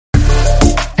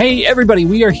Hey, everybody,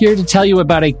 we are here to tell you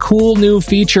about a cool new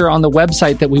feature on the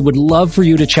website that we would love for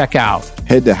you to check out.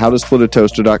 Head to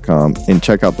howtosplitatoaster.com and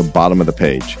check out the bottom of the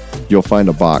page. You'll find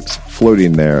a box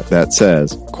floating there that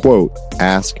says, quote,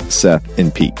 Ask Seth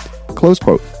and Pete, close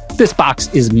quote. This box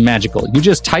is magical. You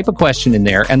just type a question in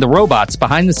there, and the robots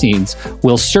behind the scenes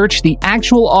will search the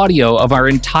actual audio of our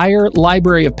entire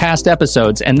library of past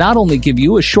episodes and not only give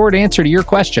you a short answer to your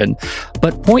question,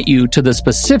 but point you to the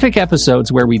specific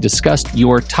episodes where we discussed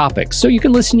your topics so you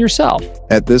can listen yourself.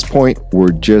 At this point,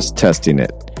 we're just testing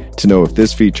it. To know if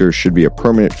this feature should be a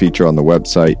permanent feature on the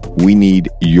website, we need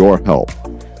your help.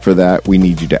 For that, we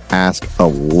need you to ask a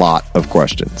lot of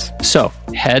questions. So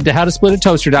head to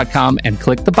howtosplitatoaster.com and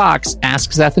click the box,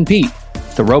 Ask Seth and Pete.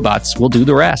 The robots will do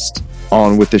the rest.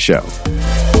 On with the show.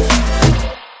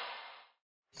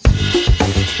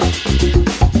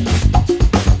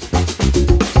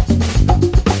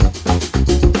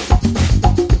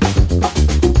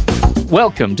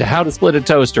 Welcome to How to Split a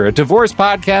Toaster, a divorce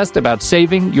podcast about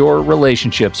saving your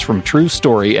relationships from True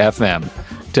Story FM.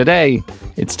 Today,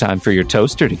 it's time for your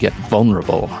toaster to get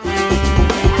vulnerable.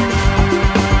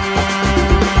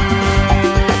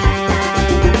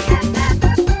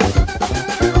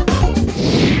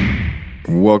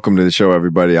 Welcome to the show,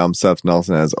 everybody. I'm Seth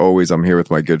Nelson. As always, I'm here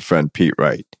with my good friend Pete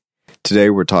Wright. Today,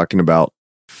 we're talking about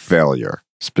failure.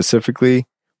 Specifically,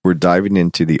 we're diving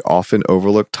into the often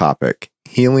overlooked topic,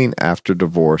 healing after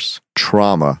divorce,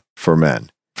 trauma for men.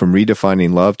 From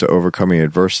redefining love to overcoming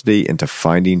adversity and to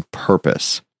finding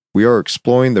purpose. We are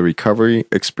exploring the recovery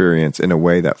experience in a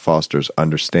way that fosters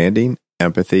understanding,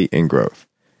 empathy, and growth.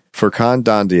 Furkhan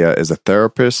Dandia is a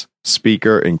therapist,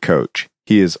 speaker, and coach.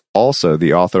 He is also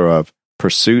the author of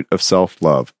Pursuit of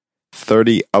Self-Love,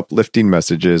 30 Uplifting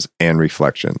Messages and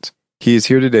Reflections. He is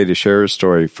here today to share his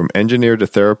story from engineer to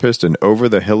therapist and over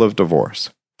the hill of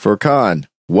divorce. Furkhan,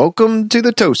 welcome to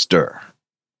the toaster.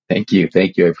 Thank you.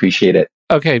 I appreciate it.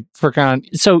 Okay, Furkhan,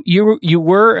 so you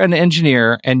were an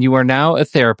engineer and you are now a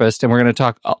therapist, and we're going to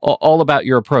talk all about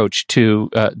your approach to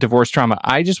divorce trauma.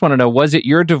 I just want to know, was it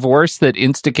your divorce that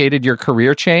instigated your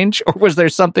career change, or was there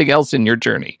something else in your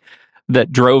journey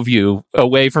that drove you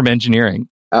away from engineering?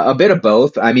 A bit of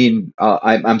both. I mean,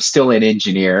 I'm still an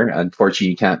engineer. Unfortunately,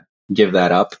 you can't give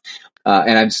that up.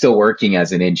 And I'm still working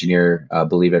as an engineer,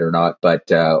 believe it or not. But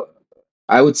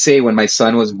I would say when my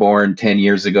son was born 10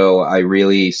 years ago, I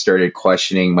really started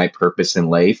questioning my purpose in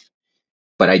life,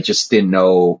 but I just didn't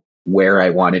know where I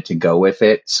wanted to go with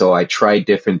it. So I tried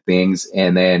different things.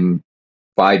 And then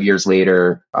 5 years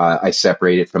later, I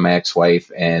separated from my ex-wife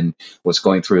and was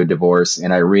going through a divorce.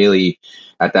 And I really,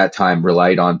 at that time,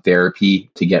 relied on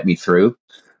therapy to get me through.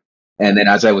 And then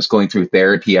as I was going through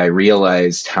therapy, I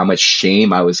realized how much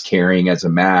shame I was carrying as a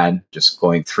man, just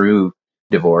going through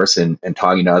divorce and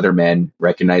talking to other men,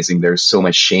 recognizing there's so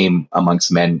much shame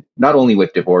amongst men, not only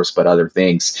with divorce, but other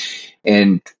things.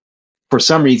 And for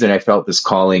some reason, I felt this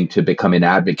calling to become an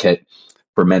advocate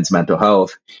for men's mental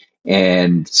health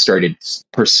and started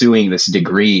pursuing this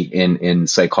degree in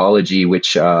psychology,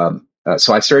 which so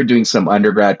I started doing some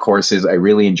undergrad courses. I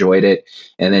really enjoyed it.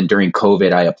 And then during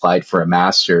COVID, I applied for a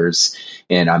master's,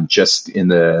 and I'm just in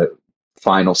the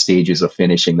final stages of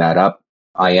finishing that up.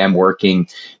 I am working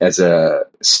as a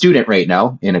student right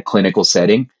now in a clinical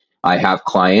setting. I have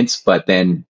clients, but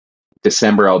then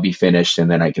December I'll be finished,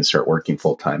 and then I can start working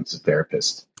full-time as a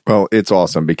therapist. Well, it's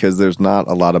awesome because there's not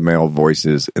a lot of male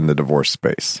voices in the divorce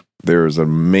space. There's an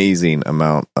amazing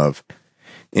amount of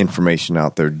information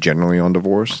out there generally on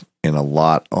divorce and a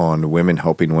lot on women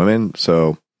helping women.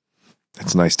 So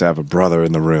it's nice to have a brother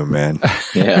in the room, man.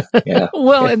 Yeah.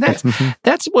 Well, and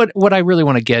that's what I really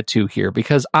want to get to here,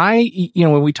 because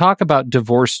when we talk about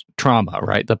divorce trauma,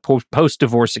 right, the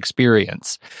post-divorce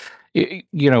experience,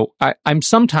 I'm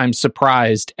sometimes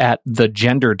surprised at the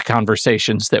gendered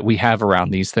conversations that we have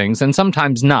around these things, and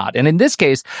sometimes not. And in this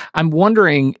case, I'm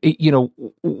wondering,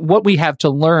 what we have to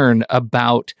learn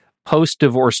about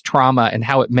post-divorce trauma and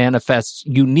how it manifests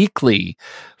uniquely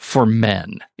for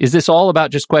men. Is this all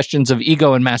about just questions of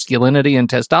ego and masculinity and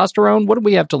testosterone? What do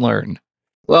we have to learn?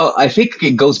 Well, I think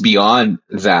it goes beyond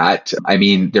that. I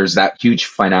mean, there's that huge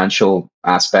financial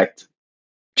aspect.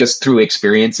 Just through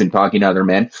experience and talking to other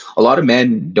men, a lot of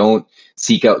men don't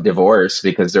seek out divorce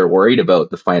because they're worried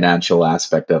about the financial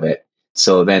aspect of it.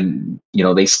 So then,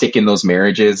 they stick in those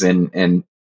marriages and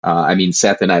I mean,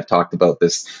 Seth and I have talked about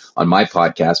this on my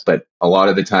podcast, but a lot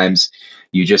of the times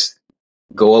you just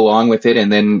go along with it,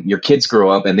 and then your kids grow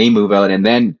up and they move out, and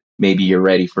then maybe you're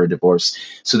ready for a divorce.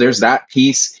 So there's that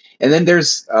piece. And then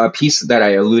there's a piece that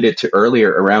I alluded to earlier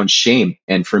around shame.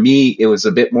 And for me, it was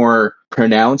a bit more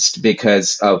pronounced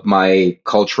because of my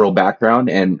cultural background.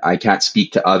 And I can't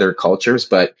speak to other cultures,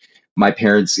 but my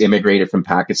parents immigrated from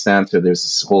Pakistan. So there's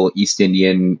this whole East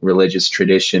Indian religious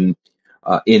tradition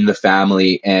in the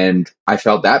family. And I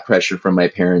felt that pressure from my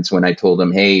parents when I told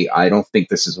them, hey, I don't think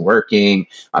this is working.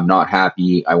 I'm not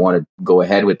happy. I want to go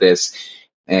ahead with this.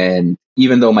 And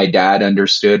even though my dad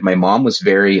understood, my mom was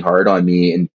very hard on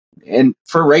me, and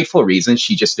for rightful reasons.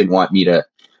 She just didn't want me to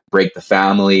break the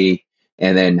family,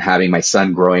 and then having my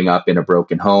son growing up in a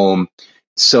broken home.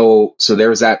 So there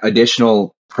was that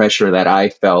additional pressure that I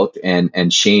felt,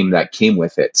 and shame that came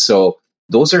with it. So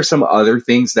those are some other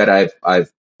things that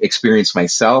I've experienced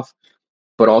myself,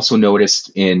 but also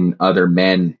noticed in other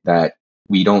men that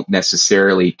we don't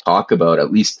necessarily talk about,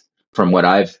 at least from what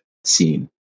I've seen.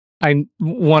 I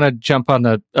want to jump on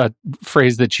the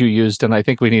phrase that you used, and I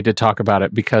think we need to talk about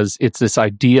it because it's this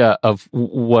idea of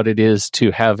what it is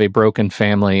to have a broken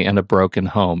family and a broken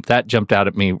home. That jumped out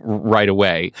at me right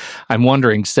away. I'm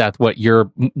wondering, Seth, what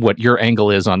your angle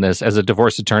is on this as a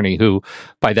divorce attorney who,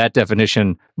 by that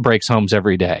definition, breaks homes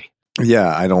every day.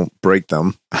 Yeah, I don't break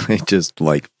them. I just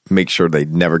make sure they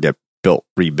never get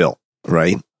rebuilt,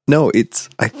 right? No,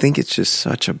 I think it's just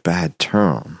such a bad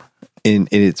term. And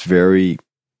it's very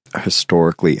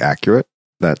historically accurate.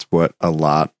 That's what a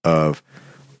lot of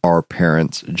our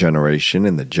parents' generation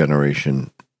and the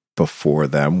generation before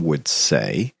them would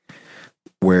say,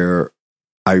 where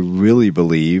I really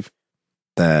believe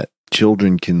that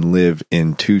children can live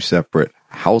in two separate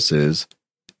houses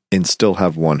and still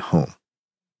have one home.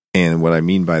 And what I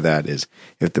mean by that is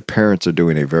if the parents are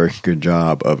doing a very good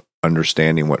job of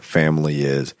understanding what family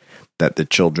is, that the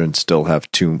children still have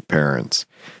two parents,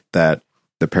 that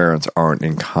the parents aren't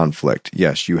in conflict.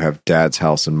 Yes, you have dad's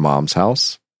house and mom's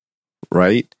house,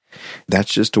 right?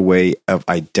 That's just a way of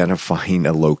identifying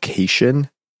a location.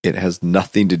 It has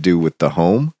nothing to do with the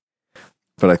home.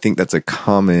 But I think that's a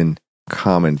common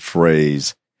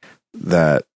phrase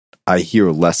that I hear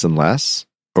less and less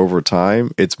over time.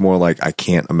 It's more like, I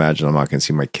can't imagine I'm not going to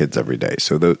see my kids every day.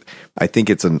 So I think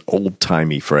it's an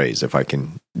old-timey phrase, if I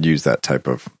can use that type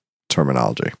of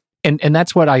terminology. And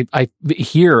that's what I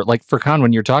hear, like, Furkhan,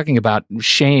 when you're talking about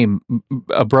shame,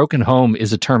 a broken home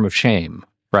is a term of shame,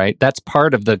 right? That's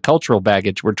part of the cultural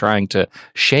baggage we're trying to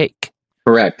shake.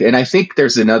 Correct. And I think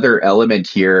there's another element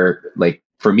here, like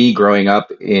for me growing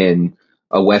up in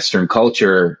a Western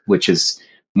culture, which is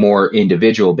more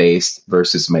individual based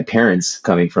versus my parents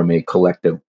coming from a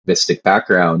collectivistic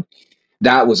background,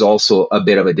 that was also a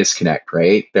bit of a disconnect,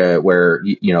 right? Where,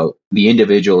 the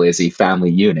individual is a family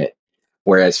unit.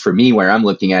 Whereas for me, where I'm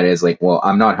looking at it is like, well,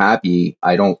 I'm not happy.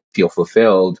 I don't feel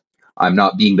fulfilled. I'm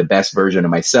not being the best version of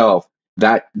myself.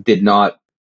 That did not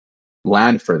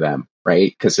land for them, right?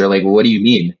 Because they're like, well, what do you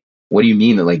mean? What do you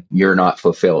mean that like you're not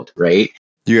fulfilled, right?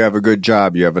 You have a good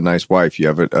job. You have a nice wife. You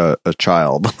have a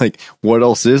child. Like, what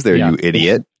else is there, you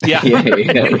idiot? Yeah.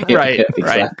 Right.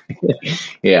 Exactly.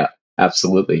 Yeah,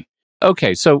 absolutely.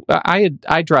 Okay, so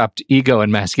I dropped ego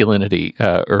and masculinity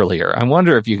earlier. I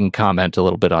wonder if you can comment a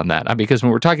little bit on that, because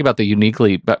when we're talking about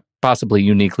the possibly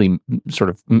uniquely sort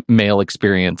of male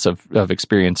experience of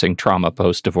experiencing trauma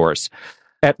post-divorce,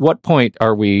 at what point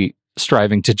are we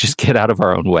striving to just get out of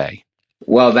our own way?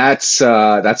 Well, that's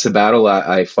a battle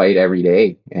I fight every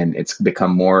day, and it's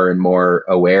become more and more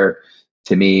aware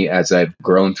to me as I've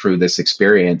grown through this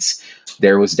experience.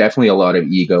 There was definitely a lot of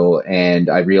ego, and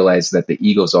I realized that the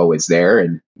ego is always there,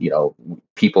 and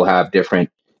people have different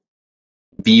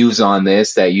views on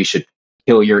this, that you should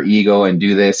kill your ego and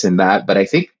do this and that. But I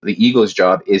think the ego's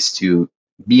job is to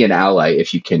be an ally,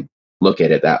 if you can look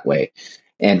at it that way.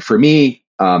 And for me,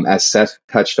 as Seth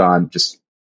touched on just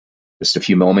a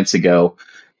few moments ago,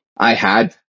 I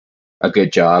had a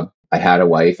good job. I had a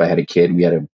wife. I had a kid. We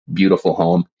had a beautiful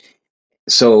home.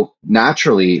 So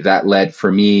naturally, that led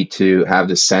for me to have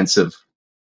this sense of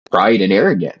pride and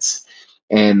arrogance.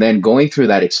 And then going through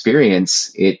that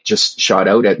experience, it just shot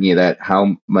out at me that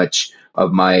how much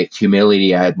of my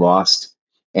humility I had lost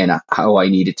and how I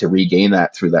needed to regain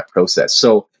that through that process.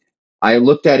 So I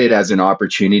looked at it as an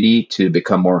opportunity to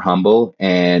become more humble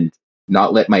and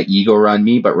not let my ego run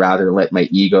me, but rather let my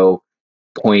ego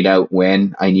point out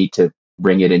when I need to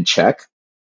bring it in check.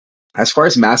 As far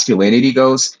as masculinity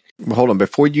goes, hold on,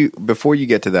 before you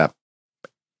get to that,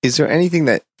 is there anything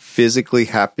that physically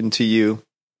happened to you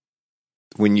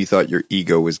when you thought your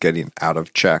ego was getting out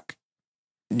of check?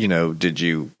 Did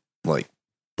you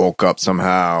bulk up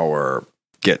somehow, or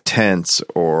get tense,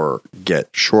 or get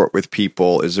short with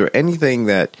people? Is there anything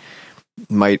that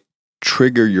might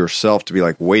trigger yourself to be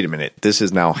like, wait a minute, this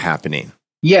is now happening?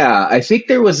 Yeah, I think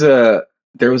there was a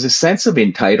sense of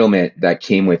entitlement that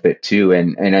came with it too,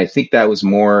 and I think that was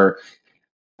more.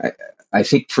 I, I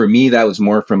think for me that was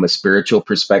more from a spiritual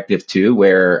perspective too,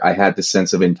 where I had the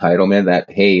sense of entitlement that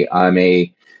hey,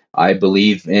 I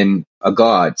believe in a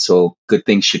God, so good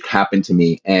things should happen to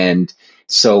me, and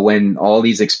so when all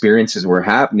these experiences were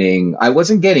happening, I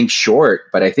wasn't getting short,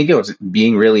 but I think it was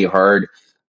being really hard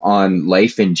on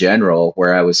life in general,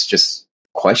 where I was just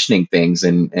questioning things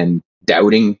and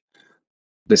doubting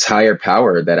this higher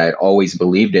power that I'd always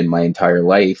believed in my entire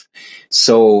life.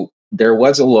 So there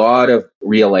was a lot of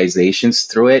realizations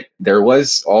through it. There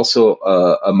was also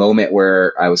a moment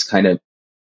where I was kind of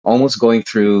almost going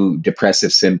through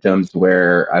depressive symptoms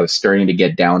where I was starting to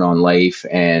get down on life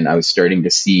and I was starting to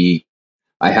see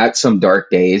I had some dark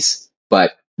days,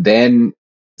 but then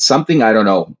something I don't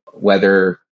know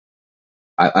whether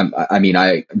I mean,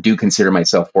 I do consider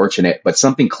myself fortunate, but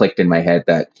something clicked in my head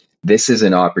that this is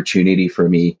an opportunity for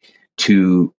me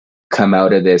to come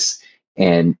out of this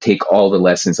and take all the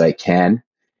lessons I can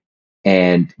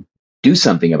and do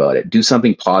something about it, do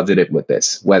something positive with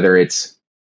this, whether it's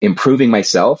improving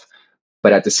myself,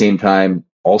 but at the same time,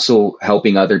 also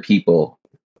helping other people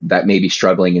that may be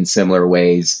struggling in similar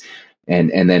ways.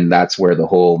 And then that's where the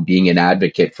whole being an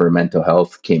advocate for mental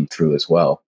health came through as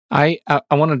well. I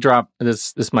want to drop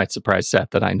this. This might surprise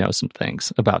Seth that I know some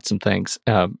things about some things.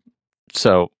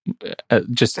 So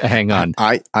just hang on.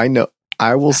 I know.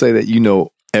 I will say that you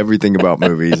know everything about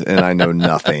movies, and I know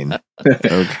nothing.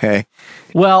 Okay.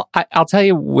 Well, I'll tell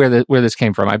you where this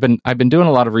came from. I've been doing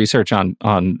a lot of research on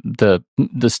the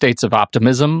states of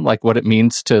optimism, like what it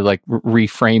means to like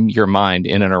reframe your mind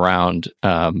in and around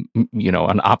an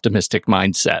optimistic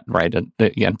mindset, right?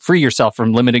 And free yourself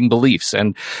from limiting beliefs.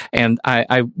 And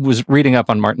I was reading up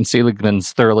on Martin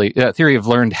Seligman's theory of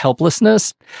learned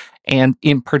helplessness, and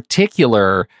in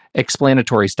particular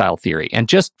explanatory style theory. And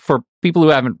just for people who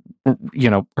haven't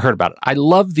heard about it, I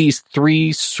love these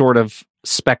three sort of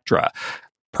spectra.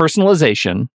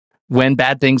 Personalization: when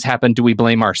bad things happen, do we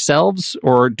blame ourselves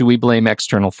or do we blame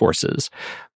external forces?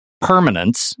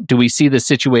 Permanence: do we see the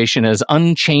situation as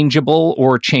unchangeable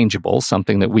or changeable,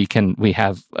 something that we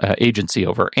have agency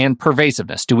over? And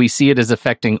pervasiveness: do we see it as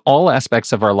affecting all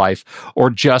aspects of our life or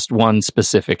just one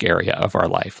specific area of our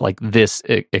life, like this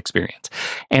experience?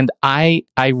 And I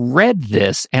read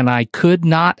this and I could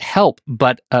not help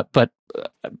but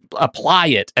apply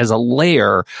it as a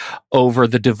layer over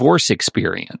the divorce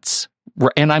experience.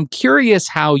 And I'm curious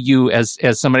how you, as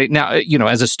somebody now,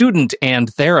 as a student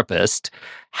and therapist,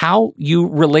 how you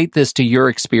relate this to your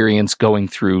experience going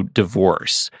through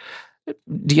divorce.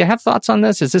 Do you have thoughts on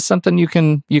this? Is this something you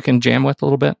can jam with a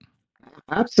little bit?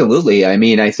 Absolutely. I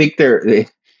mean, I think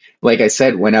like I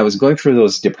said, when I was going through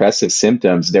those depressive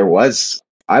symptoms,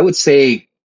 I would say,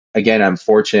 again, I'm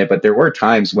fortunate, but there were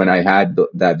times when I had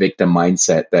that victim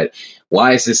mindset that,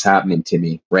 why is this happening to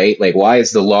me? Right? Like, why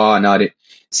is the law not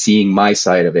seeing my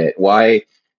side of it? Why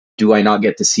do I not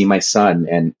get to see my son?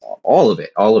 And all of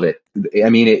it. I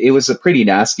mean, it was a pretty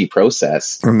nasty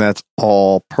process. And that's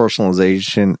all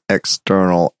personalization,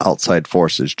 external, outside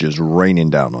forces just raining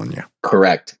down on you.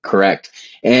 Correct.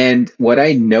 And what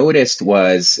I noticed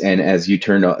was, and as you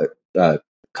kind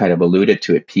of alluded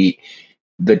to it, Pete,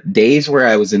 the days where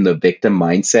I was in the victim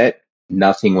mindset,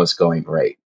 nothing was going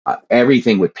right.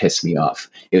 Everything would piss me off.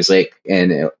 It was like,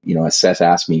 and as Seth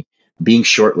asked me, being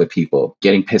short with people,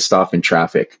 getting pissed off in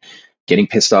traffic, getting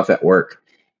pissed off at work.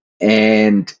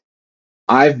 And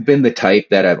I've been the type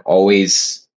that I've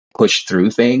always pushed through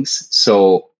things.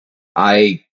 So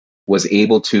I was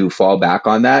able to fall back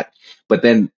on that. But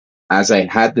then as I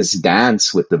had this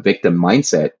dance with the victim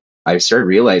mindset, I started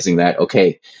realizing that,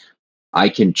 okay, I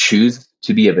can choose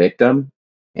to be a victim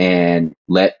and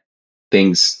let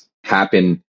things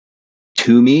happen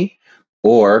to me,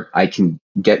 or I can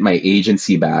get my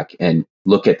agency back and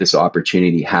look at this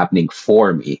opportunity happening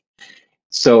for me.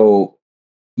 So,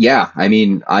 yeah, I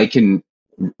mean, I can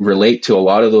relate to a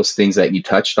lot of those things that you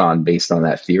touched on based on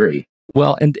that theory.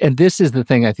 Well, and this is the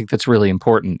thing I think that's really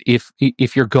important. If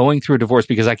you're going through a divorce,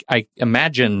 because I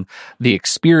imagine the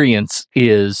experience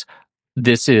is,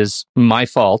 this is my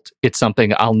fault. It's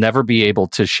something I'll never be able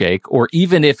to shake. Or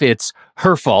even if it's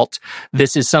her fault,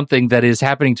 this is something that is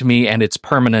happening to me and it's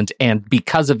permanent. And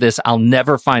because of this, I'll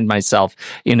never find myself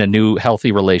in a new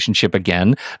healthy relationship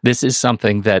again. This is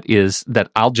something that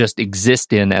I'll just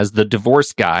exist in as the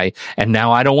divorce guy. And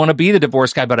now I don't want to be the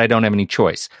divorce guy, but I don't have any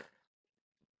choice.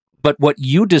 But what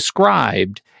you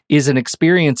described is an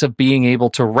experience of being able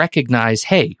to recognize,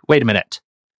 hey, wait a minute.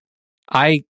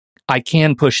 I I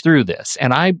can push through this.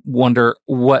 And I wonder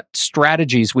what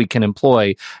strategies we can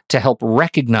employ to help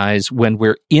recognize when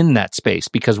we're in that space,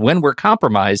 because when we're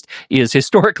compromised is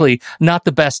historically not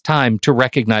the best time to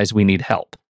recognize we need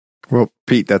help. Well,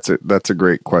 Pete, that's a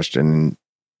great question.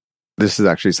 This is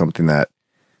actually something that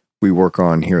we work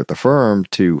on here at the firm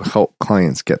to help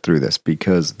clients get through this,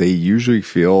 because they usually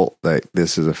feel that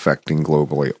this is affecting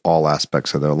globally all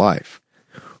aspects of their life.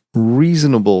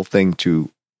 Reasonable thing to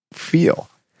feel.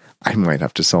 I might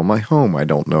have to sell my home. I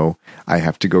don't know. I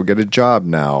have to go get a job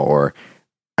now, or,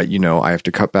 I have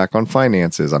to cut back on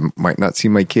finances. I might not see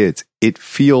my kids. It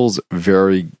feels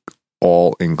very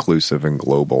all-inclusive and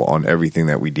global on everything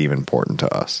that we deem important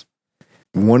to us.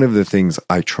 One of the things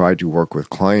I try to work with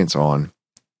clients on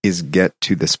is get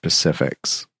to the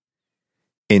specifics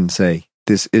and say,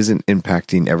 this isn't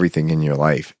impacting everything in your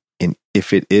life. And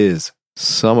if it is,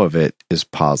 some of it is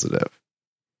positive.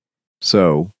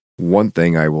 So one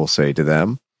thing I will say to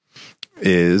them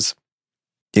is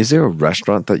there a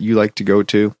restaurant that you like to go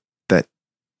to that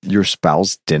your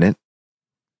spouse didn't?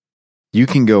 You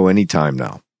can go anytime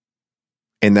now.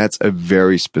 And that's a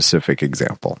very specific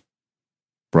example,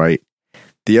 right?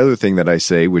 The other thing that I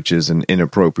say, which is an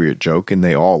inappropriate joke, and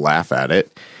they all laugh at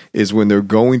it, is when they're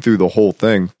going through the whole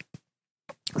thing,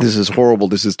 this is horrible,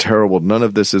 this is terrible, none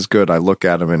of this is good. I look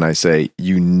at them and I say,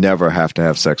 you never have to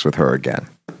have sex with her again.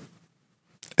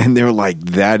 And they're like,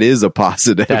 that is a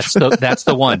positive. That's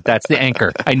the one. That's the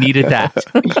anchor. I needed that.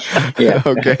 Yeah.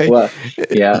 Okay. Well,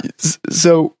 yeah.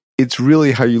 So it's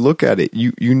really how you look at it.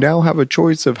 You now have a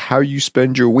choice of how you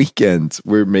spend your weekends,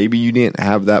 where maybe you didn't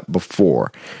have that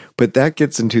before. But that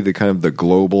gets into the kind of the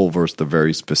global versus the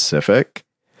very specific.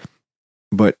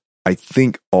 But I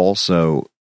think also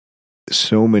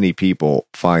so many people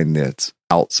find that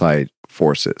outside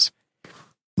forces.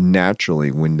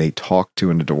 Naturally, when they talk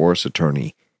to a divorce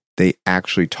attorney, they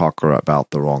actually talk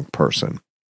about the wrong person.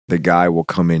 The guy will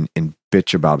come in and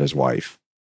bitch about his wife.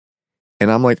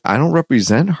 And I'm like, I don't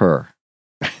represent her.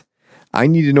 I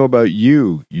need to know about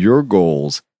you, your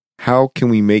goals. How can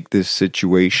we make this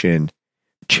situation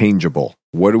changeable?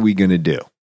 What are we going to do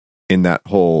in that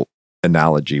whole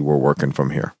analogy we're working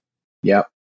from here? Yeah.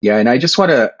 Yeah. And I just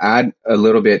want to add a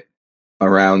little bit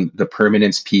around the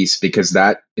permanence piece, because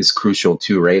that is crucial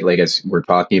too, right? Like, as we're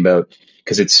talking about,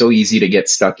 because it's so easy to get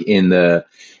stuck in the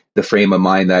frame of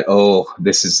mind that, oh,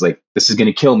 this is going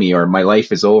to kill me, or my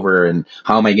life is over, and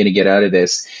how am I going to get out of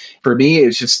this? For me,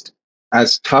 it's just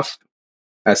as tough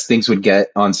as things would get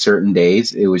on certain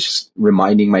days. It was just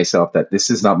reminding myself that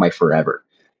this is not my forever.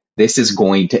 This is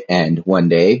going to end one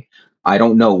day. I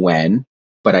don't know when,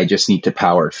 but I just need to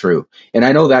power through. And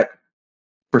I know that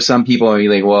for some people,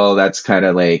 you're like, well, that's kind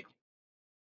of like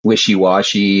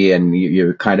wishy-washy and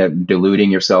you're kind of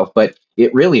deluding yourself, but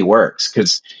it really works,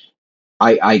 because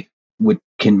I would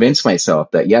convince myself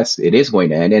that, yes, it is going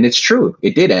to end. And it's true.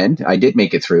 It did end. I did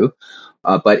make it through.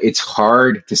 But it's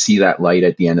hard to see that light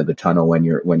at the end of the tunnel when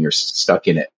you're stuck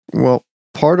in it. Well,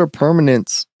 part of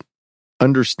permanence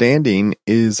understanding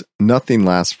is nothing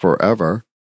lasts forever.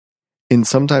 And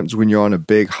sometimes when you're on a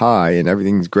big high and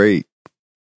everything's great,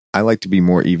 I like to be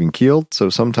more even keeled. So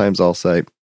sometimes I'll say,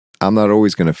 I'm not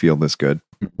always going to feel this good.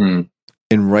 Mm-hmm.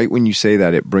 And right when you say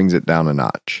that, it brings it down a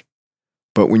notch.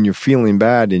 But when you're feeling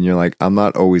bad and you're like, I'm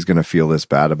not always going to feel this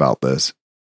bad about this,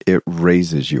 it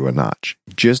raises you a notch.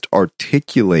 Just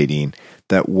articulating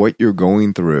that what you're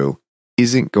going through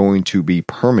isn't going to be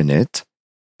permanent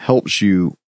helps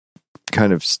you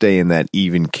kind of stay in that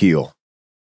even keel,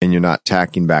 and you're not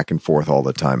tacking back and forth all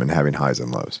the time and having highs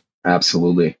and lows.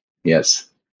 Absolutely. Yes.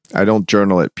 I don't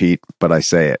journal it, Pete, but I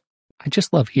say it. I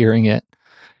just love hearing it.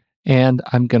 And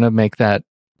I'm going to make that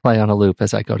play on a loop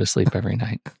as I go to sleep every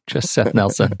night. Just Seth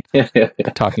Nelson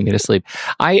talking me to sleep.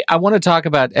 I want to talk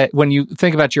about, when you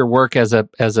think about your work as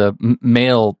a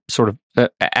male sort of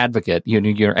advocate,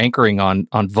 you're anchoring on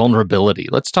vulnerability.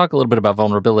 Let's talk a little bit about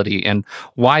vulnerability and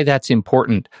why that's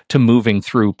important to moving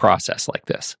through process like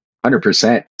this.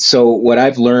 100%. So what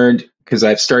I've learned, because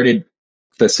I've started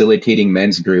facilitating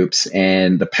men's groups,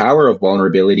 and the power of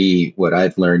vulnerability, what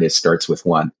I've learned is starts with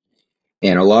one.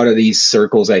 And a lot of these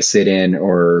circles I sit in,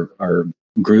 or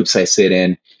groups I sit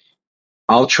in,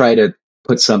 I'll try to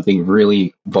put something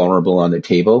really vulnerable on the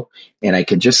table, and I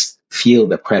can just feel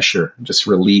the pressure just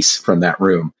release from that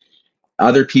room.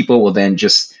 Other people will then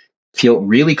just feel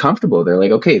really comfortable. They're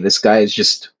like, okay, this guy has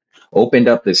just opened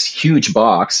up this huge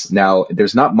box. Now,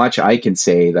 there's not much I can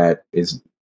say that is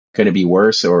going to be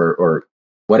worse, or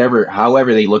whatever,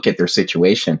 however they look at their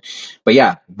situation. But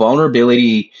yeah,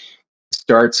 vulnerability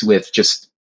starts with just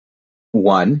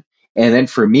one. And then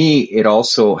for me, it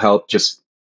also helped just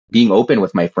being open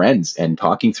with my friends and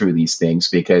talking through these things,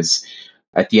 because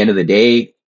at the end of the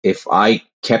day, if I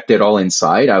kept it all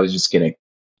inside, I was just going to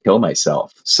kill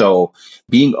myself. So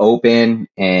being open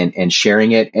and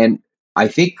sharing it. And I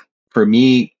think for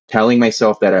me, telling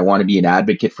myself that I want to be an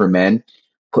advocate for men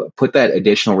put that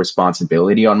additional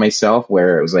responsibility on myself,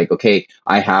 where it was like, okay,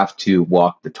 I have to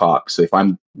walk the talk. So if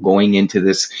I'm going into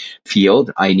this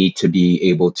field, I need to be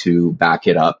able to back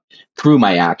it up through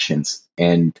my actions.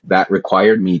 And that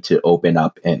required me to open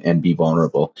up and be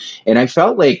vulnerable. And I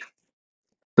felt like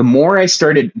the more I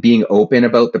started being open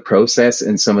about the process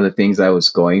and some of the things I was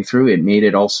going through, it made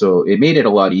it a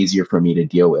lot easier for me to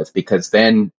deal with, because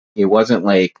then it wasn't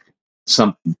like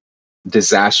some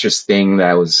disastrous thing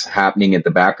that was happening in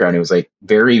the background. It was like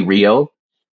very real,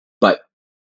 but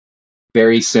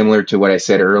very similar to what I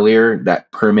said earlier,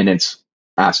 that permanence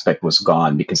aspect was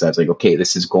gone, because I was like, okay,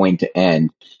 this is going to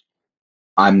end.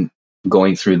 I'm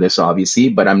going through this, obviously,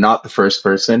 but I'm not the first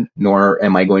person, nor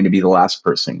am I going to be the last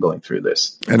person going through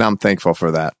this. And I'm thankful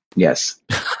for that. Yes.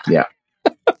 Yeah.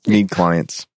 Need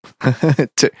clients.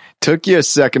 Took you a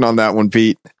second on that one,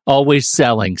 Pete. Always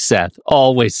selling, Seth.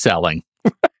 Always selling.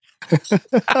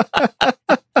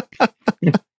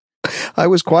 I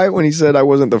was quiet when he said I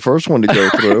wasn't the first one to go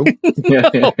through.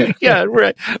 No, yeah,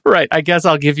 right. I guess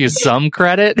I'll give you some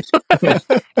credit.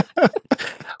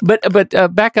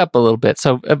 But back up a little bit.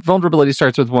 So vulnerability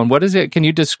starts with one. What is it? Can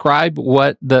you describe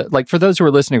what for those who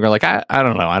are listening, are like, I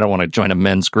don't know, I don't want to join a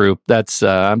men's group. That's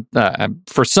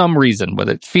for some reason,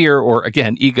 whether it's fear or,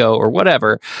 again, ego or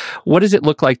whatever. What does it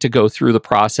look like to go through the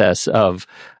process of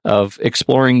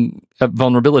exploring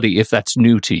vulnerability if that's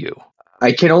new to you?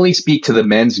 I can only speak to the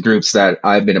men's groups that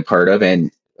I've been a part of,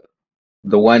 and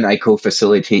the one I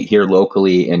co-facilitate here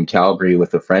locally in Calgary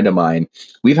with a friend of mine.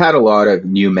 We've had a lot of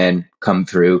new men come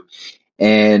through,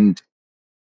 and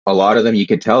a lot of them, you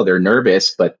could tell they're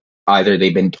nervous, but either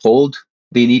they've been told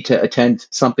they need to attend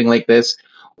something like this,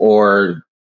 or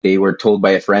they were told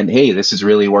by a friend, hey, this is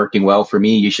really working well for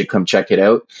me, you should come check it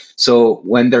out. So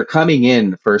when they're coming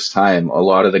in the first time, a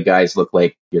lot of the guys look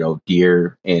like,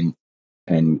 deer in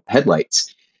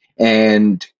headlights,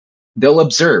 and they'll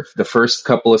observe the first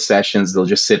couple of sessions. They'll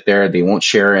just sit there. They won't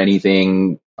share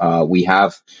anything.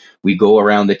 We go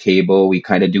around the table, we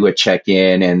kind of do a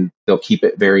check-in, and they'll keep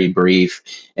it very brief.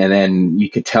 And then you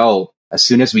could tell as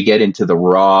soon as we get into the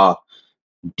raw,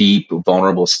 deep,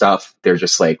 vulnerable stuff, they're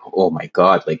just like, oh my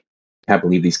God, like, I can't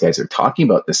believe these guys are talking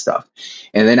about this stuff.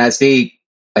 And then as they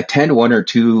attend one or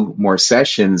two more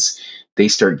sessions, they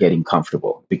start getting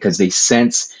comfortable, because they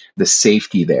sense the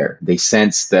safety there. They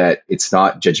sense that it's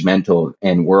not judgmental,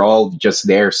 and we're all just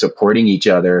there supporting each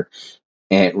other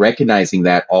and recognizing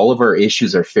that all of our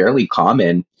issues are fairly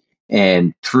common.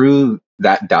 And through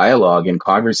that dialogue and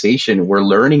conversation, we're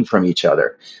learning from each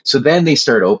other. So then they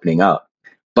start opening up.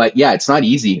 But yeah, it's not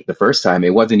easy the first time.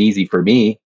 It wasn't easy for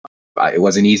me. It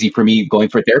wasn't easy for me going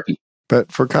for therapy. But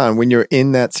Furkhan, when you're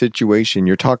in that situation,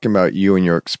 you're talking about you and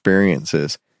your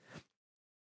experiences.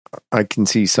 I can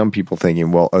see some people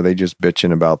thinking, well, are they just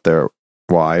bitching about their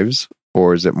wives?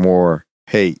 Or is it more,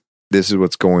 hey, this is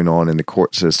what's going on in the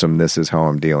court system. This is how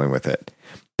I'm dealing with it.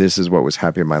 This is what was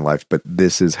happening in my life, but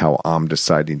this is how I'm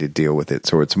deciding to deal with it.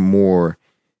 So it's more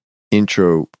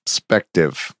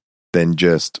introspective than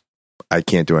just, I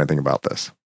can't do anything about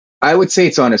this. I would say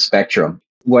it's on a spectrum.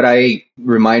 What I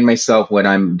remind myself when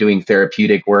I'm doing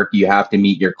therapeutic work, you have to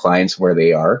meet your clients where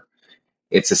they are.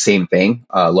 It's the same thing.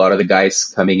 A lot of the guys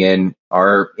coming in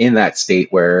are in that state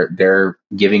where they're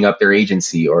giving up their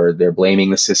agency, or they're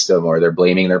blaming the system, or they're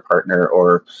blaming their partner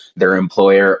or their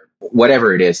employer,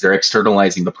 whatever it is. They're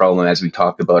externalizing the problem, as we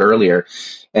talked about earlier.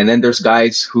 And then there's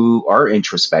guys who are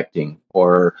introspecting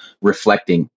or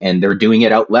reflecting, and they're doing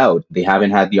it out loud. They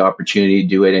haven't had the opportunity to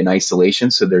do it in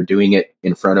isolation, so they're doing it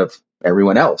in front of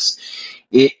everyone else.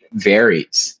 It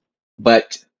varies.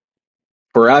 But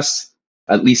for us,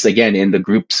 at least again, in the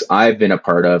groups I've been a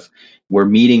part of, we're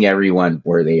meeting everyone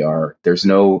where they are. There's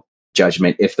no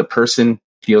judgment. If the person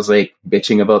feels like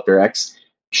bitching about their ex,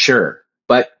 sure.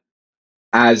 But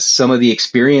as some of the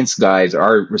experienced guys,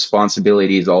 our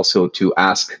responsibility is also to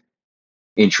ask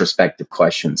introspective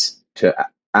questions, to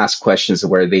ask questions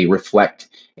where they reflect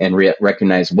and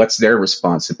recognize what's their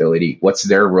responsibility, what's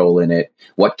their role in it,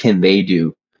 what can they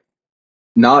do.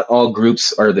 Not all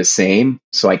groups are the same,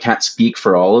 so I can't speak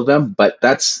for all of them, but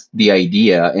that's the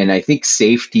idea. And I think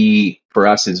safety for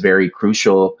us is very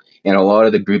crucial. And a lot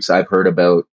of the groups I've heard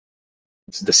about,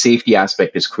 the safety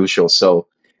aspect is crucial. So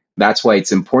that's why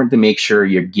it's important to make sure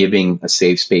you're giving a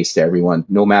safe space to everyone,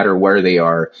 no matter where they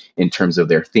are in terms of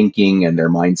their thinking and their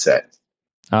mindset.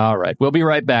 All right. We'll be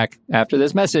right back after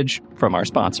this message from our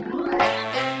sponsor.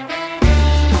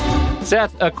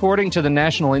 Seth, according to the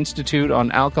National Institute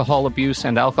on Alcohol Abuse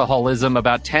and Alcoholism,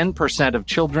 about 10% of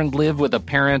children live with a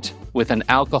parent with an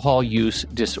alcohol use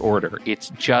disorder. It's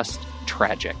just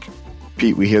tragic.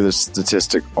 Pete, we hear this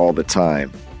statistic all the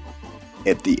time.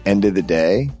 At the end of the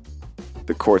day,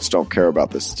 the courts don't care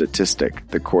about the statistic.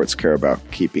 The courts care about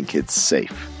keeping kids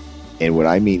safe. And when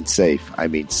I mean safe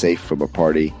from a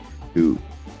party who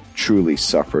truly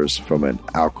suffers from an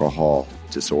alcohol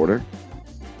disorder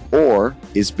or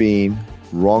is being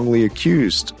wrongly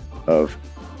accused of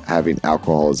having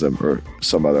alcoholism or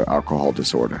some other alcohol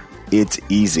disorder. It's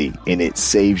easy and it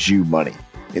saves you money.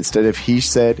 Instead of he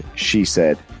said, she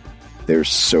said, there's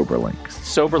SoberLink.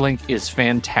 SoberLink is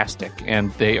fantastic,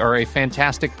 and they are a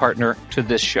fantastic partner to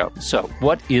this show. So,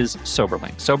 what is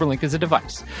SoberLink? SoberLink is a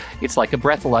device. It's like a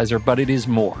breathalyzer, but it is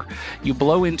more. You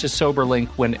blow into SoberLink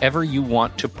whenever you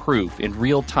want to prove in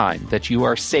real time that you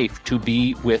are safe to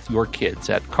be with your kids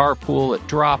at carpool, at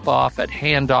drop-off, at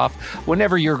handoff.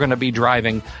 Whenever you're going to be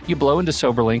driving, you blow into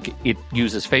SoberLink. It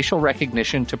uses facial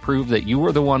recognition to prove that you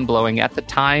were the one blowing at the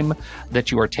time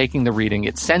that you are taking the reading.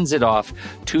 It sends it off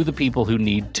to the people who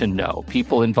need to know.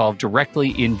 People involved directly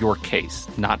in your case,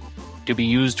 not to be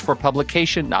used for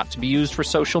publication, not to be used for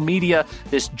social media.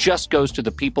 This just goes to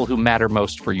the people who matter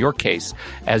most for your case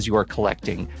as you are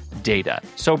collecting data.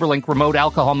 SoberLink remote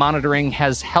alcohol monitoring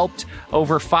has helped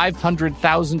over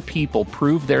 500,000 people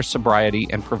prove their sobriety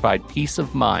and provide peace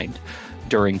of mind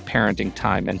during parenting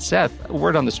time. And Seth,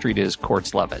 word on the street is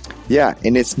courts love it. Yeah,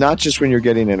 and it's not just when you're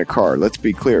getting in a car. Let's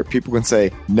be clear. People can say,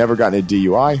 never gotten a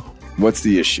DUI. What's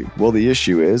the issue? Well, the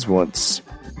issue is once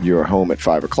you're home at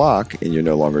 5 o'clock and you're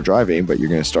no longer driving, but you're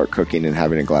going to start cooking and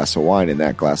having a glass of wine, and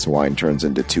that glass of wine turns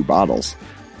into 2 bottles.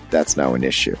 That's now an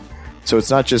issue. So it's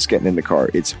not just getting in the car.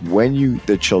 It's when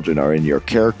the children are in your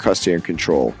care, custody, and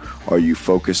control, are you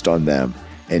focused on them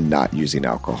and not using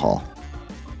alcohol?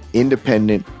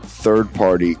 Independent,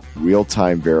 third-party,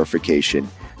 real-time verification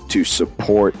to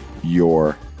support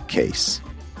your case.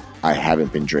 I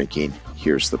haven't been drinking.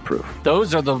 Here's the proof.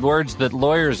 Those are the words that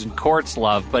lawyers and courts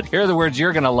love, but here are the words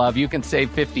you're going to love. You can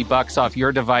save $50 off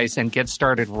your device and get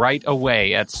started right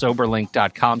away at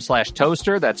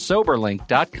SoberLink.com/toaster. That's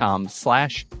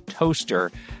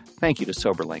SoberLink.com/toaster. Thank you to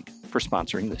SoberLink for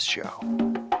sponsoring this show.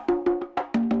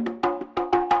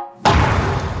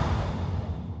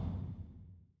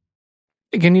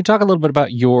 Can you talk a little bit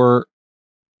about your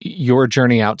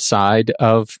journey outside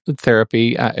of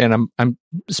therapy? And I'm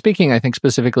speaking, I think,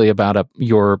 specifically about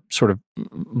your sort of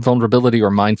vulnerability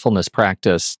or mindfulness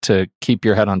practice to keep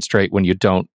your head on straight when you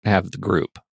don't have the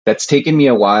group. That's taken me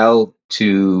a while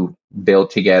to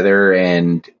build together,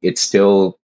 and it's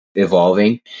still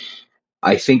evolving.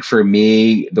 I think for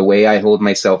me, the way I hold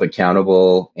myself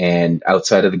accountable and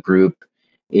outside of the group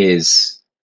is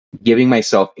giving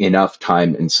myself enough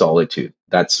time in solitude.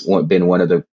 That's been one of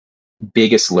the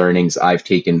biggest learnings I've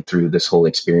taken through this whole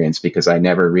experience, because I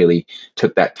never really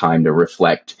took that time to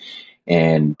reflect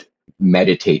and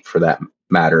meditate, for that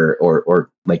matter, or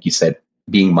like you said,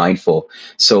 being mindful.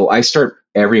 So I start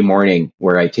every morning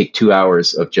where I take 2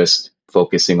 hours of just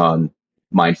focusing on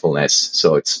mindfulness.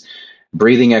 So it's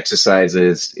breathing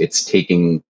exercises, it's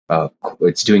doing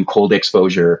cold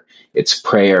exposure, it's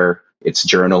prayer, it's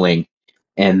journaling,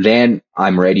 and then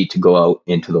I'm ready to go out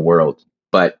into the world.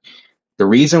 But the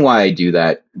reason why I do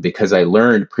that, because I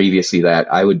learned previously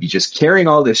that I would be just carrying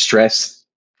all this stress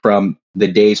from the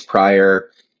days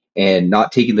prior and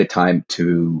not taking the time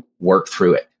to work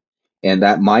through it. And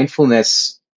that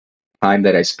mindfulness time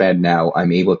that I spend now,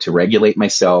 I'm able to regulate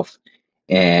myself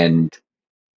and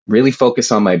really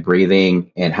focus on my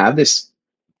breathing and have this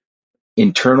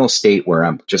internal state where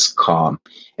I'm just calm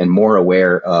and more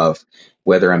aware of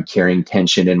whether I'm carrying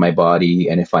tension in my body,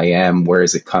 and if I am, where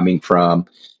is it coming from?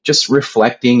 Just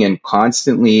reflecting and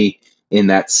constantly in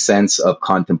that sense of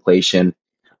contemplation.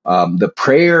 The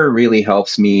prayer really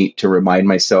helps me to remind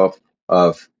myself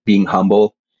of being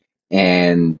humble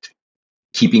and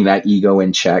keeping that ego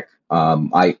in check.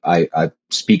 I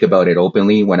speak about it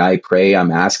openly. When I pray,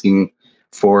 I'm asking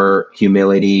for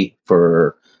humility,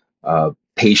 for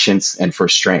patience, and for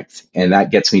strength. And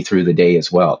that gets me through the day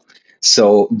as well.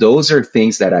 So those are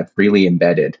things that I've really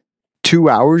embedded. 2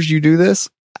 hours you do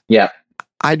this? Yeah.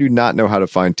 I do not know how to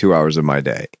find 2 hours in my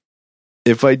day.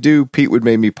 If I do, Pete would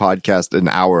make me podcast an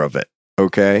hour of it.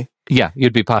 Okay. Yeah.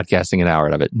 You'd be podcasting an hour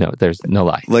of it. No, there's no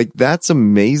lie. Like, that's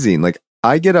amazing. Like,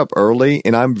 I get up early,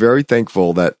 and I'm very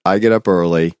thankful that I get up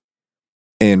early,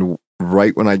 and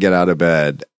right when I get out of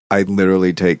bed, I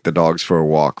literally take the dogs for a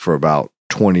walk for about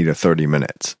 20 to 30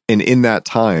 minutes. And in that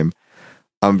time,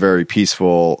 I'm very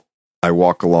peaceful. I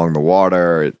walk along the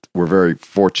water. We're very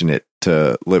fortunate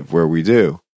to live where we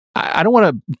do. I don't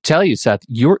want to tell you, Seth,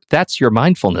 that's your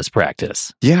mindfulness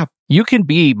practice. Yeah. You can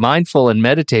be mindful and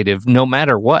meditative no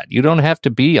matter what. You don't have to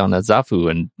be on a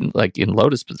zafu and like in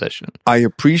lotus position. I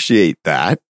appreciate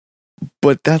that,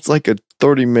 but that's like a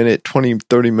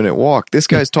 30-minute walk. This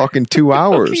guy's talking 2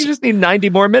 hours. Okay, you just need 90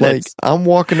 more minutes. Like, I'm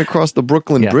walking across the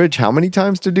Brooklyn Bridge. How many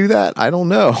times to do that? I don't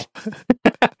know.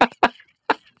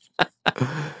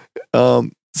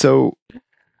 So,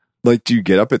 like, do you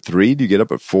get up at 3? Do you get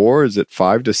up at 4? Is it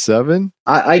 5 to 7?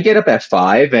 I get up at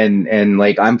 5, and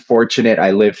like I'm fortunate.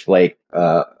 I live like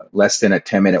less than a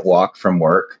 10-minute walk from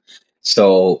work,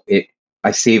 so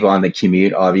I save on the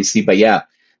commute, obviously. But yeah,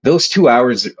 those 2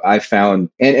 hours I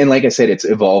found, and like I said, it's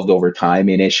evolved over time.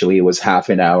 Initially, it was half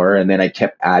an hour, and then I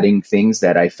kept adding things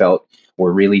that I felt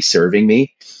were really serving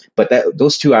me. But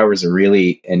those 2 hours are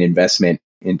really an investment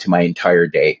into my entire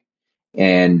day.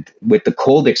 And with the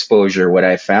cold exposure, what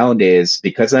I found is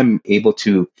because I'm able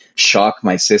to shock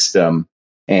my system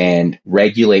and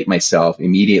regulate myself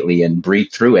immediately and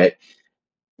breathe through it,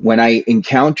 when I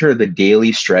encounter the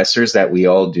daily stressors that we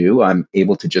all do, I'm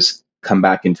able to just come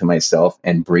back into myself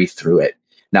and breathe through it.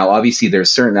 Now, obviously, there's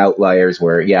certain outliers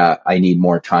where, yeah, I need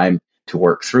more time to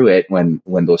work through it when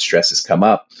those stresses come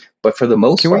up. But for the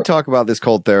most part... Can we talk about this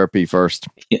cold therapy first?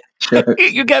 Yeah, sure.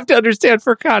 You have to understand,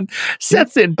 Furkhan,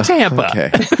 Seth's in Tampa.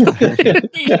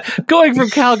 Okay. Going from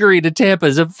Calgary to Tampa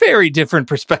is a very different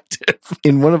perspective.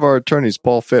 In one of our attorneys,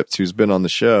 Paul Phipps, who's been on the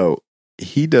show,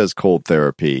 he does cold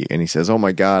therapy, and he says, oh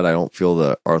my God, I don't feel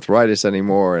the arthritis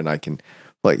anymore, and I can,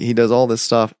 like, he does all this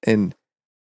stuff, and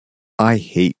I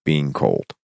hate being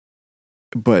cold.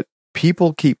 But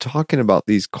people keep talking about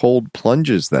these cold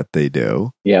plunges that they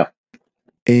do. Yeah.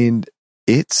 And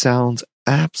it sounds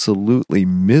absolutely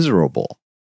miserable.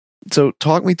 So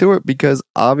talk me through it, because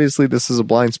obviously this is a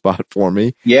blind spot for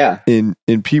me. Yeah. And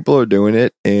people are doing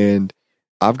it, and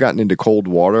I've gotten into cold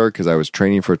water because I was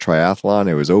training for a triathlon.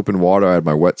 It was open water. I had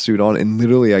my wetsuit on, and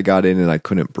literally I got in and I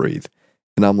couldn't breathe.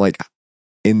 And I'm like,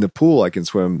 in the pool, I can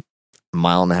swim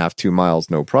 1.5 miles, 2 miles,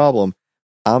 no problem.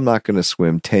 I'm not going to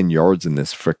swim 10 yards in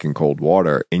this freaking cold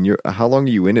water. And how long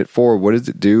are you in it for? What does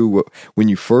it do? When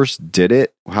you first did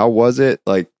it, how was it?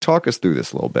 Like, talk us through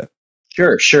this a little bit.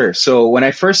 Sure. So when I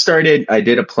first started, I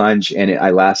did a plunge and I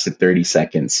lasted 30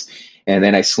 seconds. And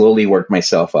then I slowly worked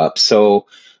myself up. So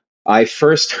I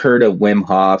first heard of Wim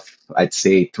Hof, I'd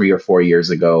say 3 or 4 years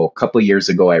ago. A couple of years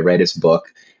ago, I read his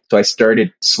book. So I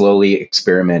started slowly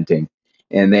experimenting.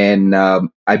 And then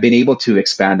I've been able to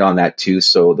expand on that too.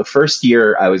 So the first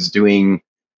year I was doing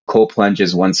cold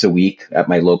plunges once a week at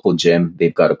my local gym.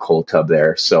 They've got a cold tub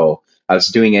there. So I was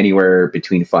doing anywhere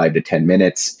between 5 to 10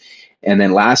 minutes. And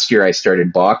then last year I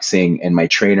started boxing, and my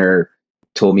trainer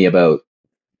told me about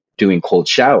doing cold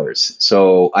showers.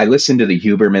 So I listened to the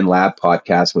Huberman Lab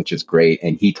podcast, which is great.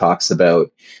 And he talks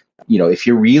about, if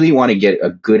you really want to get a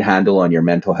good handle on your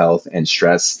mental health and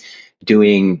stress,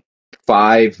 doing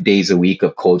 5 days a week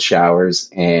of cold showers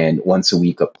and once a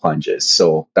week of plunges.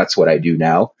 So that's what I do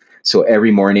now. So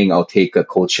every morning I'll take a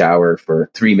cold shower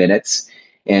for 3 minutes.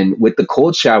 And with the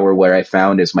cold shower, what I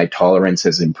found is my tolerance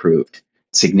has improved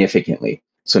significantly.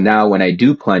 So now when I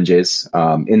do plunges,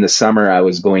 in the summer, I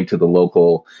was going to the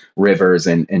local rivers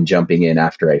and jumping in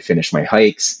after I finish my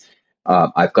hikes.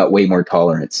 I've got way more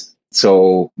tolerance.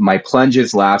 So my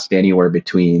plunges last anywhere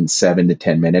between 7 to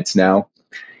 10 minutes now.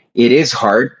 It is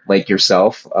hard, like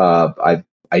yourself. I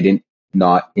didn't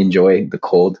not enjoy the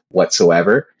cold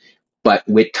whatsoever, but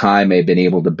with time, I've been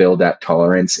able to build that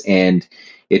tolerance, and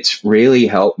it's really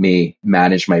helped me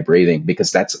manage my breathing,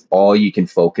 because that's all you can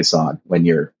focus on when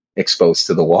you're exposed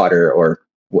to the water, or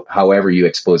however you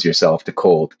expose yourself to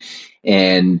cold.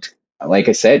 And like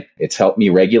I said, it's helped me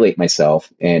regulate myself.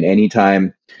 And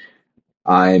anytime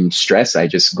I'm stressed, I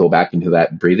just go back into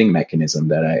that breathing mechanism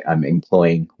that I'm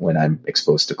employing when I'm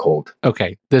exposed to cold.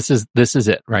 Okay, this is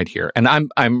it right here, and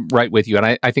I'm right with you.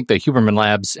 And I think the Huberman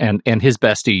Labs and his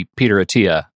bestie Peter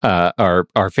Attia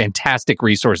are fantastic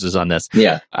resources on this.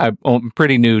 Yeah, I'm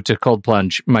pretty new to cold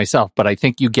plunge myself, but I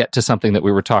think you get to something that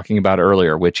we were talking about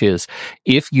earlier, which is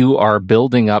if you are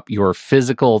building up your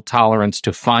physical tolerance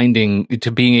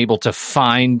to being able to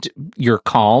find your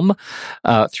calm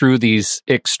through these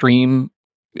extreme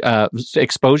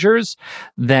exposures,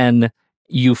 then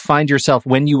you find yourself,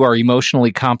 when you are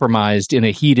emotionally compromised in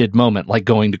a heated moment, like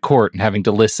going to court and having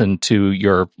to listen to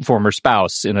your former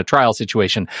spouse in a trial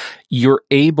situation, you're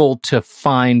able to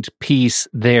find peace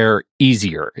there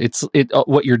easier.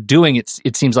 What you're doing,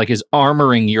 it seems like, is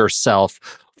armoring yourself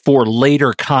for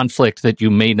later conflict that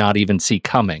you may not even see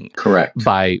coming. Correct.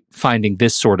 By finding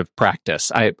this sort of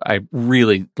practice. I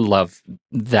really love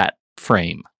that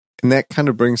frame. And that kind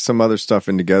of brings some other stuff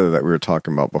in together that we were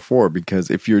talking about before,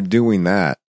 because if you're doing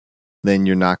that, then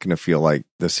you're not going to feel like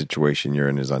the situation you're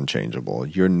in is unchangeable.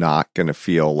 You're not going to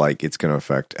feel like it's going to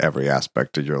affect every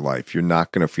aspect of your life. You're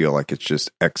not going to feel like it's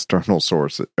just external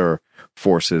sources or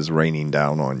forces raining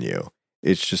down on you.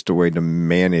 It's just a way to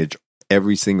manage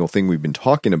every single thing we've been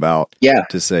talking about. Yeah.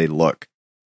 To say, look,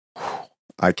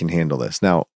 I can handle this.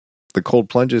 Now, the cold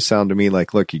plunges sound to me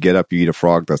like, look, you get up, you eat a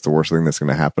frog. That's the worst thing that's going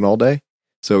to happen all day.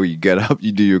 So you get up,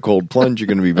 you do your cold plunge, you're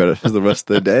going to be better for the rest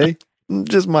of the day.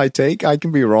 Just my take. I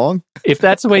can be wrong. If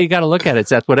that's the way you got to look at it,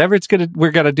 Seth, whatever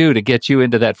we're going to do to get you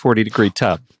into that 40-degree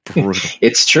tub.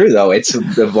 It's true, though. It's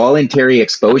the voluntary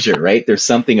exposure, right? There's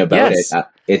something about Yes.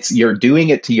 it. You're doing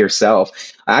it to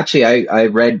yourself. Actually, I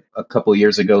read a couple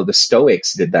years ago, the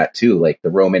Stoics did that too, like the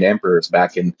Roman emperors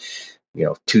back in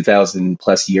 2,000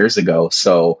 plus years ago.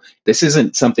 So this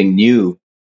isn't something new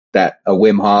that a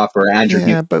Wim Hof or Andrew.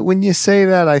 Yeah, but when you say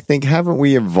that, I think, haven't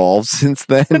we evolved since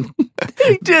then?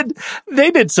 They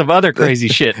did some other crazy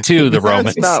shit too, the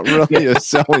Romans. That's not really a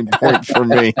selling point for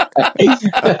me.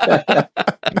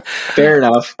 Fair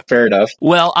enough.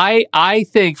 Well, I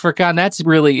think, Furkhan, that's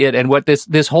really it. And what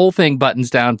this whole thing buttons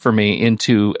down for me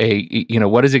into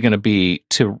what is it going to be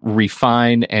to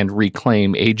refine and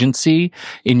reclaim agency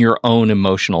in your own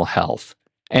emotional health?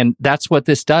 And that's what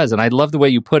this does. And I love the way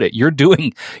you put it. You're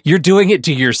doing it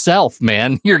to yourself,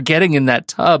 man. You're getting in that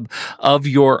tub of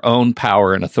your own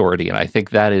power and authority. And I think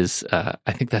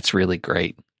that's really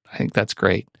great. I think that's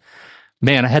great.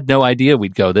 Man, I had no idea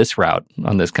we'd go this route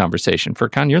on this conversation.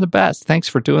 Furkhan, you're the best. Thanks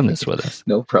for doing this with us.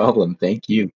 No problem. Thank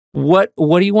you. What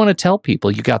do you want to tell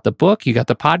people? You got the book, you got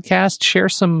the podcast. Share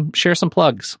some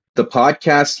plugs. The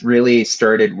podcast really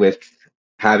started with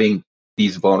having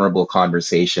these vulnerable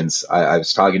conversations. I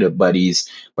was talking to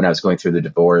buddies when I was going through the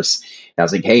divorce, and I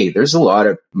was like, hey, there's a lot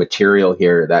of material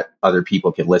here that other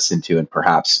people could listen to and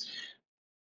perhaps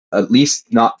at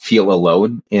least not feel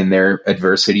alone in their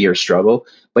adversity or struggle,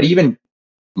 but even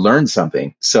learn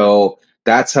something. So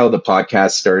that's how the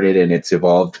podcast started, and it's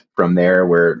evolved from there,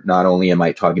 where not only am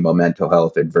I talking about mental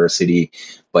health adversity,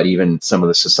 but even some of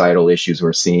the societal issues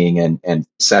we're seeing. And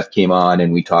Seth came on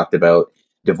and we talked about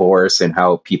divorce and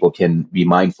how people can be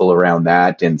mindful around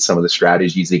that and some of the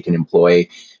strategies they can employ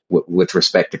with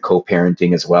respect to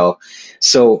co-parenting as well.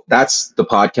 So that's the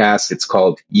podcast. It's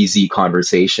called Easy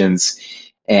Conversations.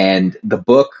 And the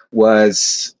book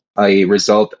was a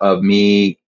result of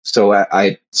me. So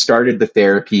I started the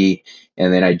therapy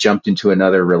and then I jumped into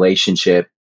another relationship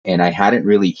and I hadn't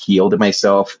really healed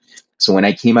myself. So when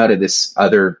I came out of this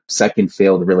other second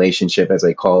failed relationship, as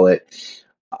I call it,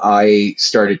 I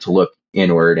started to look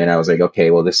inward and I was like,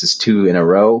 okay, well, this is 2 in a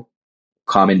row.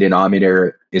 Common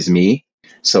denominator is me.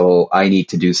 So I need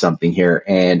to do something here.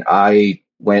 And I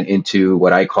went into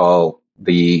what I call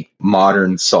the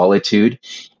modern solitude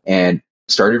and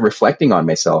started reflecting on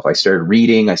myself. I started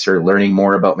reading, I started learning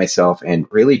more about myself and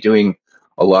really doing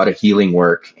a lot of healing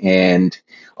work. And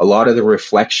a lot of the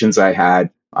reflections I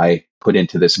had, I put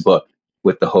into this book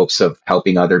with the hopes of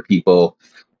helping other people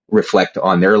reflect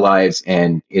on their lives.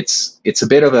 And it's a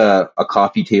bit of a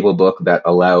coffee table book that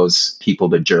allows people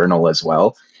to journal as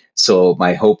well. So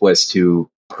my hope was to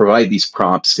provide these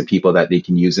prompts to people that they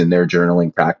can use in their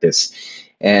journaling practice.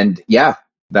 And yeah,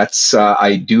 that's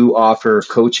I do offer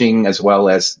coaching as well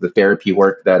as the therapy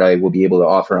work that I will be able to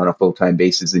offer on a full-time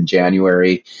basis in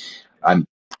January. I'm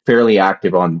fairly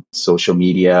active on social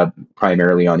media,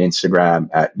 primarily on Instagram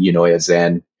at Unoya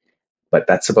Zen, but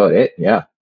that's about it. Yeah.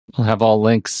 We'll have all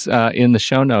links in the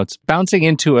show notes. Bouncing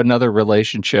into another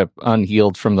relationship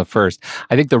unhealed from the first.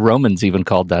 I think the Romans even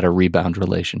called that a rebound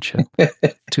relationship.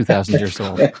 2,000 years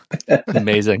old.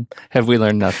 Amazing. Have we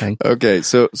learned nothing? Okay,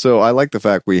 so I like the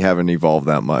fact we haven't evolved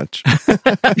that much.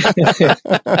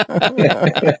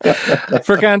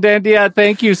 Furkhan Dandia,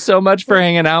 thank you so much for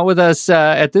hanging out with us.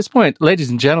 At this point, ladies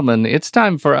and gentlemen, it's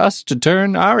time for us to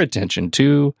turn our attention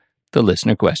to the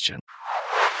listener question.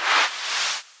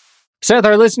 Seth,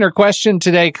 our listener question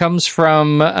today comes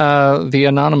from the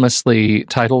anonymously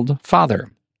titled Father.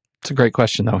 It's a great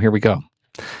question, though. Here we go.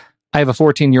 I have a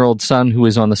 14-year-old son who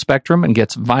is on the spectrum and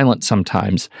gets violent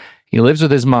sometimes. He lives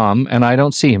with his mom, and I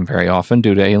don't see him very often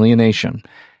due to alienation.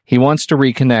 He wants to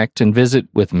reconnect and visit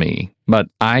with me, but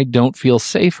I don't feel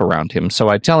safe around him, so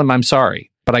I tell him I'm sorry,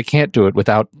 but I can't do it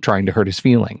without trying to hurt his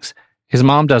feelings. His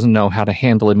mom doesn't know how to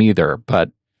handle him either,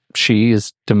 but she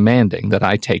is demanding that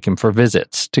I take him for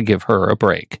visits to give her a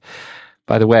break.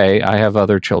 By the way, I have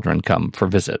other children come for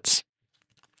visits.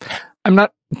 I'm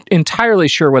not entirely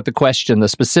sure what the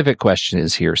specific question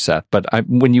is here, Seth, but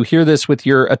when you hear this with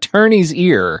your attorney's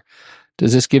ear,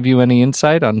 Does this give you any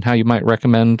insight on how you might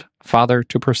recommend father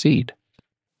to proceed?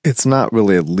 It's not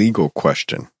really a legal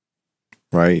question,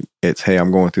 right? It's, hey,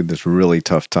 I'm going through this really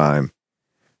tough time.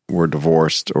 We're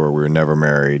divorced or we're never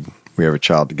married. We have a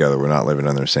child together. We're not living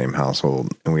in the same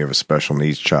household. And we have a special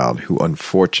needs child who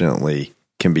unfortunately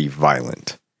can be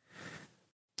violent.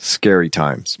 Scary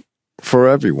times for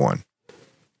everyone.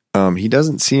 He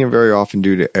doesn't see him very often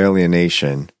due to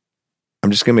alienation.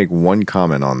 I'm just going to make one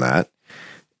comment on that.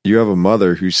 You have a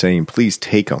mother who's saying, please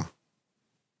take him.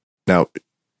 Now,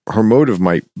 her motive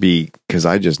might be because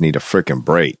I just need a frickin'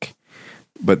 break.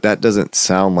 But that doesn't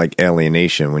sound like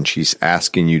alienation when she's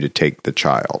asking you to take the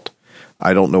child.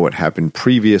 I don't know what happened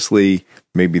previously.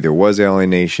 Maybe there was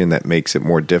alienation that makes it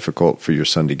more difficult for your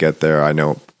son to get there. I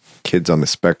know kids on the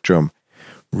spectrum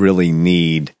really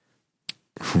need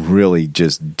really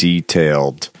just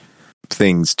detailed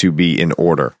things to be in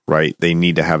order, right? They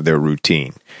need to have their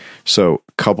routine. So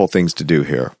a couple things to do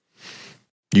here.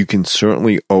 You can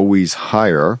certainly always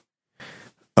hire,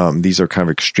 these are kind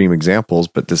of extreme examples,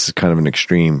 but this is kind of an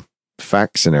extreme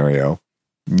fact scenario.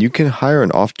 You can hire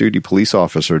an off-duty police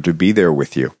officer to be there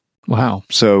with you. Wow.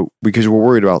 So, because we're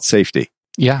worried about safety.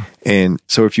 Yeah. And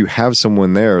so if you have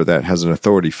someone there that has an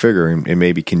authority figure and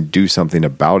maybe can do something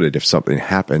about it if something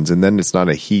happens, and then it's not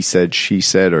a he said, she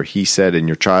said, or he said and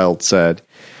your child said,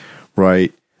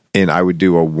 right? And I would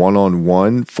do a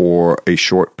one-on-one for a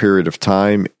short period of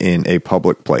time in a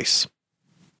public place.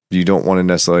 You don't want to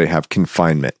necessarily have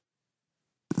confinement,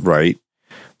 right?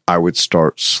 I would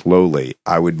start slowly.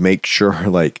 I would make sure,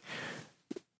 like,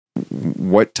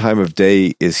 what time of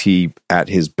day is he at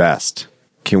his best?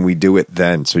 Can we do it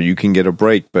then? So you can get a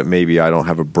break, but maybe I don't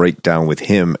have a breakdown with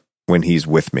him when he's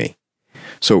with me.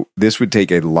 So this would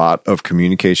take a lot of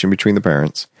communication between the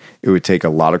parents. It would take a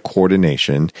lot of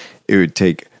coordination. It would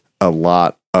take a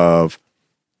lot of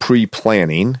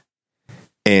pre-planning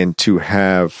and to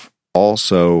have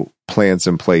also plans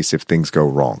in place if things go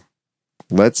wrong.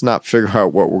 Let's not figure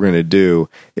out what we're going to do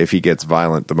if he gets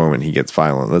violent the moment he gets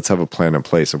violent. Let's have a plan in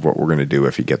place of what we're going to do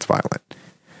if he gets violent.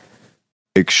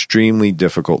 Extremely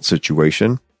difficult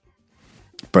situation,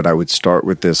 but I would start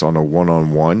with this on a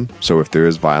one-on-one. So if there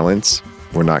is violence,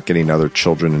 we're not getting other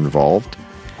children involved,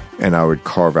 and I would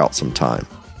carve out some time.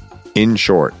 In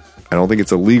short, I don't think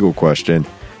it's a legal question.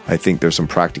 I think there's some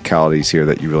practicalities here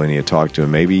that you really need to talk to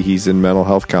him. Maybe he's in mental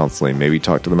health counseling. Maybe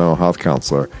talk to the mental health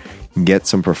counselor. Get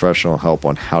some professional help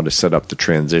on how to set up the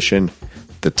transition,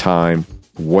 the time,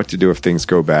 what to do if things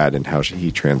go bad, and how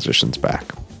he transitions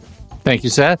back. Thank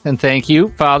you, Seth. And thank you,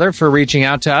 Father, for reaching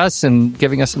out to us and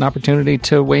giving us an opportunity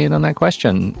to weigh in on that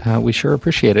question. We sure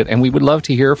appreciate it. And we would love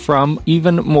to hear from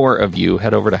even more of you.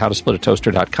 Head over to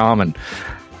howtosplitatoaster.com and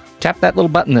tap that little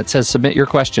button that says submit your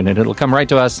question, and it'll come right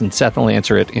to us, and Seth will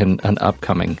answer it in an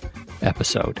upcoming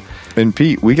episode. And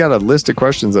Pete, we got a list of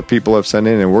questions that people have sent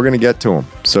in, and we're going to get to them.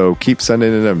 So keep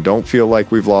sending in them. Don't feel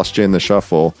like we've lost you in the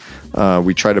shuffle.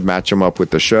 We try to match them up with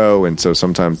the show, and so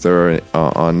sometimes they're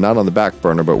not on the back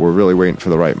burner, but we're really waiting for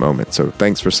the right moment. So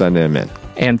thanks for sending them in.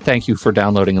 And thank you for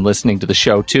downloading and listening to the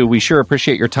show, too. We sure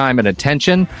appreciate your time and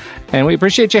attention, and we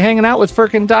appreciate you hanging out with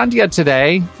Furkhan Dandia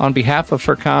today. On behalf of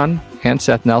Furkhan and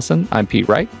Seth Nelson, I'm Pete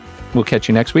Wright. We'll catch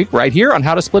you next week right here on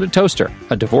How to Split a Toaster,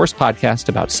 a divorce podcast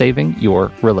about saving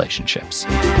your relationships.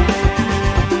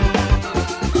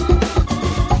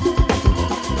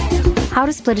 How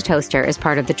to Split a Toaster is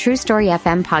part of the True Story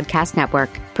FM podcast network,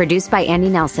 produced by Andy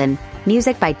Nelson,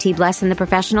 music by T. Bless and the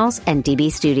Professionals and DB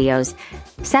Studios.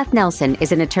 Seth Nelson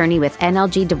is an attorney with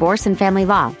NLG Divorce and Family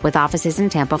Law with offices in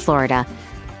Tampa, Florida.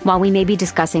 While we may be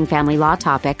discussing family law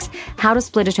topics, How to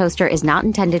Split a Toaster is not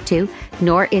intended to,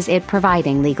 nor is it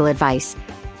providing legal advice.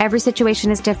 Every situation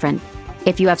is different.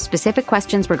 If you have specific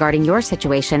questions regarding your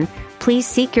situation, please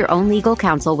seek your own legal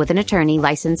counsel with an attorney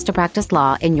licensed to practice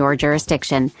law in your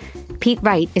jurisdiction. Pete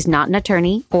Wright is not an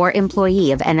attorney or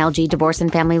employee of NLG Divorce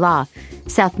and Family Law.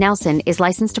 Seth Nelson is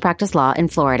licensed to practice law in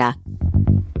Florida.